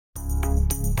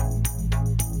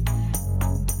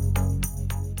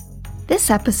This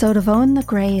episode of Own the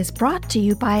Grey is brought to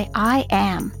you by I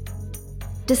Am.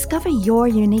 Discover your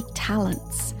unique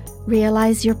talents,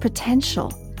 realize your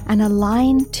potential, and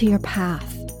align to your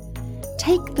path.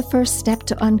 Take the first step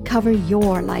to uncover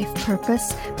your life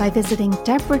purpose by visiting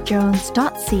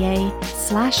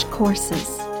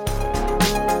deborahjones.ca/courses.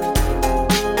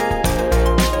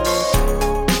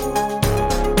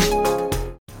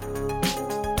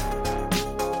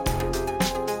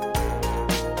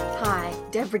 Hi,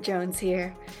 Deborah Jones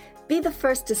here. Be the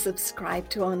first to subscribe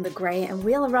to Own the Grey and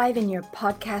we'll arrive in your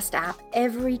podcast app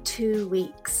every 2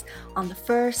 weeks on the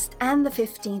 1st and the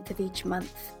 15th of each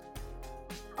month.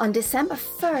 On December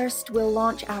 1st, we'll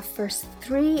launch our first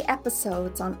 3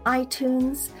 episodes on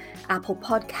iTunes, Apple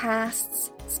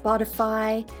Podcasts,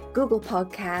 Spotify, Google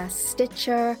Podcasts,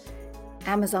 Stitcher,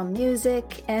 Amazon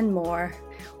Music, and more.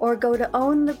 Or go to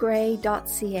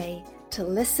ownthegrey.ca to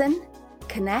listen,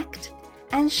 connect,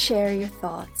 and share your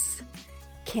thoughts.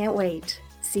 Can't wait.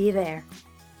 See you there.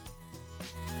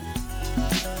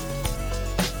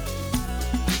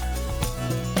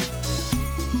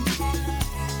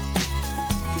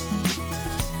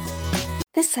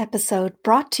 This episode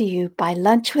brought to you by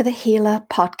Lunch with a Healer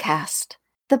podcast.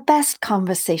 The best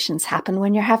conversations happen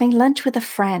when you're having lunch with a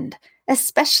friend,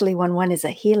 especially when one is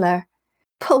a healer.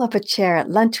 Pull up a chair at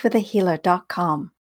lunchwithahealer.com.